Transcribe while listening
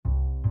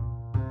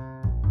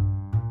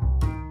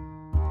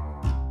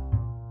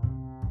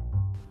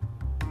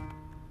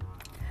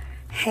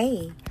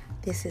Hey,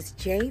 this is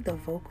Jay, the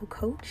vocal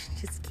coach,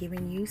 just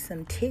giving you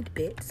some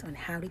tidbits on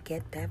how to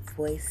get that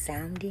voice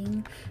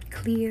sounding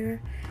clear,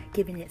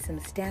 giving it some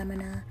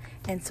stamina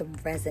and some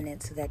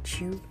resonance so that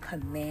you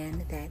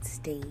command that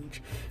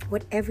stage.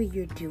 Whatever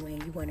you're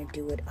doing, you want to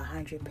do it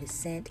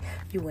 100%.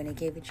 You want to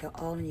give it your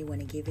all and you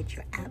want to give it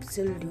your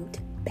absolute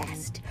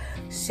best.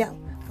 So,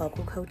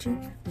 vocal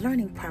coaching,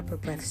 learning proper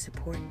breath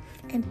support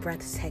and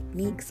breath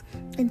techniques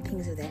and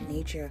things of that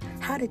nature,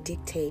 how to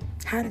dictate,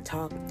 how to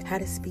talk, how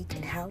to speak,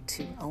 and how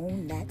to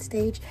own that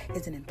stage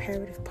is an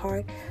imperative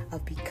part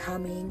of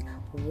becoming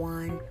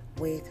one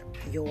with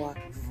your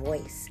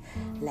voice.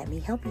 Let me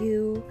help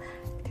you.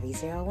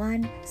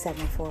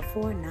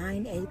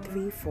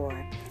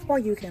 301-744-9834. Or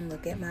you can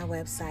look at my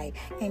website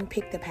and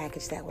pick the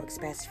package that works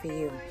best for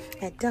you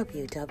at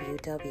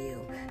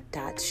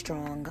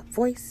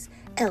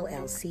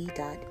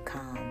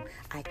www.strongvoicellc.com.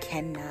 I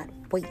cannot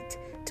wait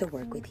to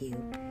work with you.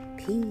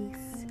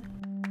 Peace.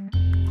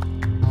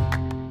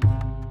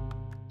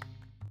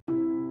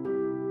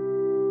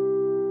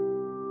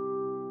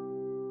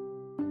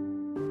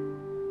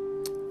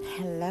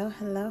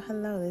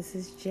 Hello. This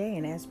is Jay,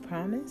 and as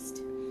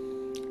promised,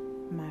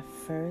 my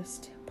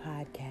first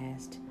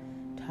podcast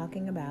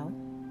talking about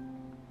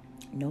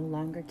no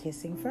longer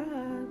kissing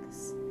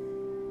frogs.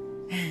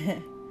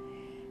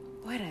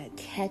 What a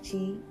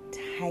catchy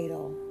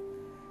title.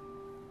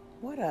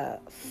 What a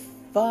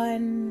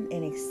fun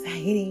and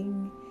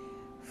exciting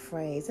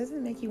phrase. Doesn't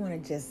it make you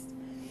want to just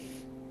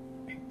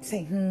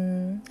say,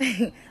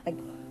 like,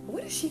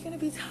 what is she going to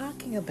be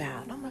talking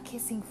about? No more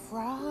kissing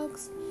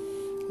frogs?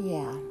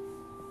 Yeah.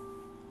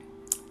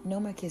 No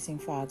more kissing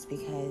frogs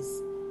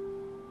because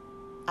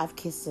I've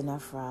kissed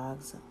enough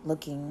frogs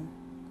looking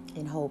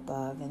in hope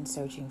of and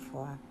searching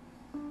for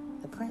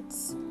the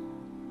prince.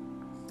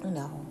 You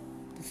know,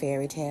 the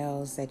fairy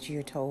tales that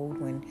you're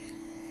told when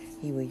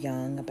you were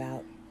young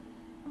about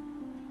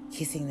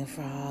kissing the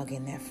frog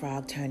and that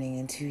frog turning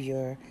into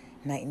your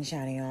knight in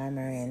shining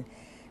armor and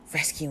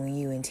rescuing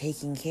you and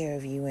taking care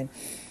of you. And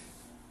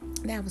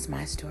that was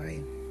my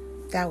story.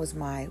 That was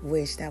my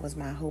wish. That was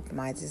my hope,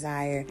 my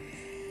desire.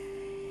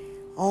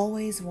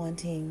 Always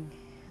wanting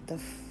the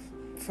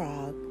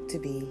frog to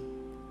be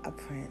a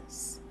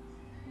prince.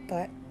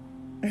 But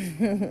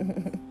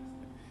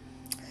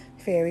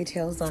fairy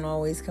tales don't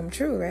always come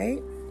true,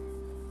 right?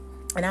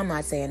 And I'm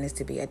not saying this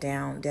to be a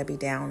Debbie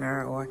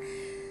Downer or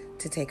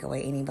to take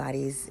away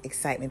anybody's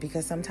excitement,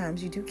 because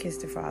sometimes you do kiss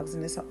the frogs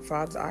and the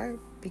frogs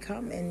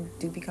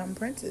do become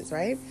princes,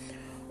 right?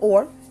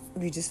 Or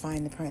you just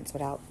find the prince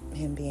without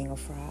him being a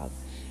frog.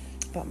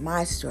 But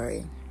my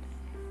story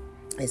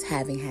is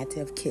having had to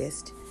have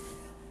kissed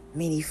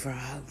many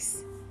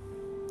frogs,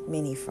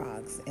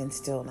 and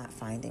still not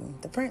finding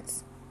the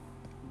prince.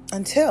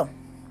 Until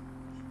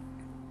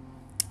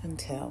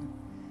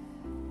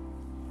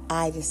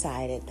I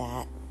decided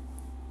that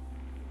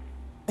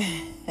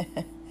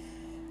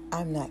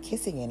I'm not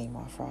kissing any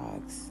more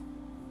frogs.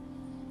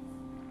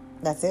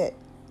 That's it.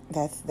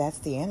 That's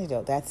the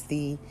antidote. That's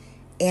the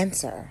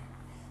answer.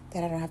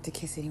 That I don't have to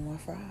kiss any more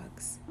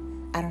frogs.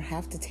 I don't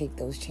have to take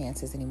those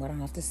chances anymore. I don't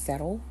have to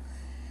settle.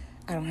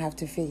 I don't have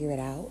to figure it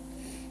out.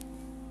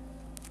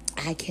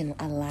 I can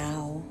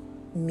allow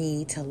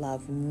me to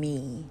love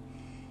me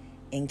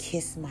and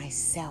kiss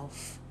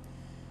myself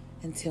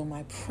until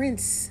my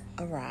prince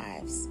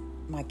arrives.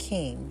 My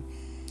king,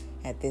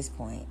 at this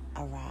point,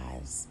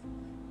 arrives.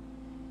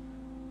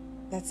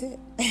 That's it.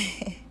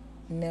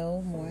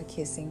 No more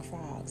kissing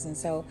frogs. And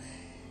so,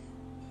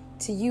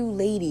 to you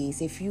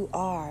ladies, if you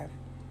are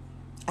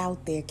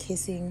out there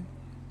kissing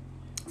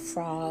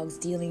frogs,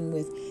 dealing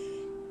with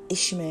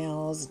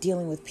Ishmaels,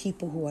 dealing with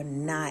people who are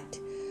not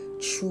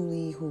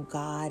truly who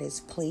God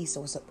is placed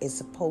or is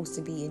supposed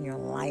to be in your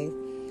life,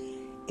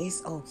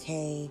 it's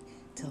okay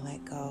to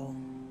let go.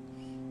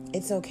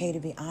 It's okay to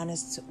be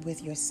honest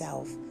with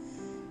yourself.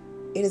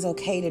 It is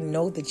okay to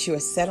know that you're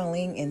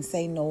settling and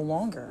say, no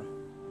longer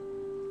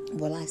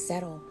will I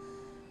settle.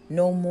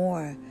 No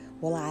more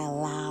will I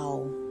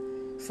allow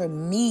for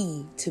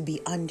me to be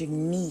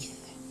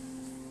underneath.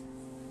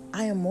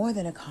 I am more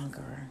than a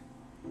conqueror.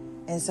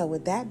 And so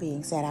with that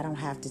being said, I don't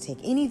have to take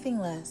anything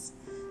less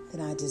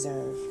than I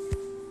deserve.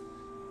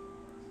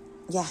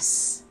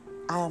 Yes,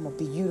 I am a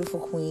beautiful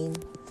queen.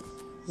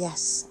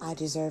 Yes, I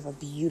deserve a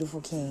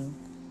beautiful king.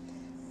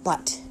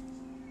 But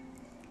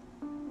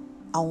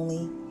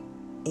only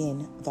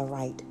in the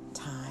right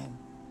time.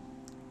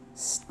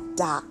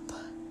 Stop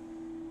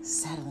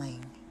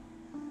settling.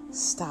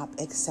 Stop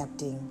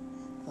accepting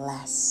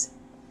less.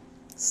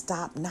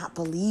 Stop not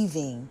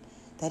believing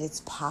that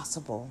it's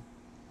possible.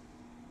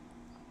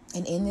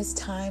 And in this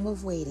time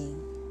of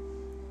waiting,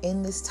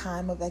 in this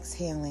time of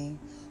exhaling,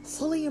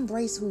 fully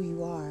embrace who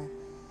you are.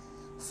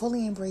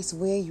 Fully embrace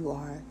where you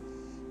are.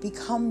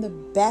 Become the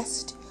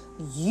best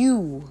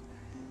you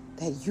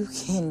that you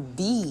can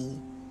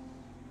be,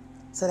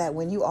 so that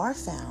when you are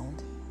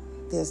found,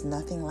 there's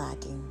nothing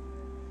lacking.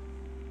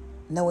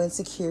 No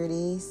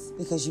insecurities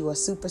because you are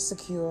super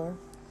secure.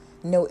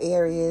 No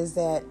areas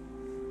that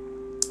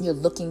you're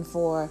looking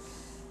for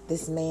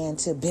this man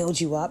to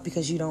build you up,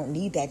 because you don't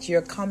need that.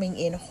 You're coming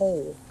in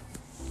whole.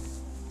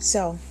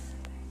 So,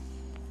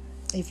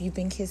 if you've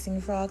been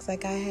kissing frogs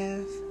like I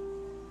have,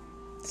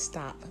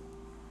 stop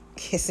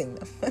kissing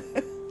them.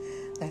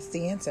 That's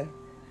the answer.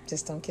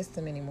 Just don't kiss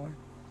them anymore.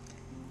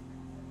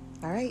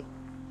 All right.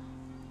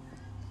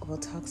 We'll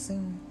talk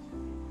soon.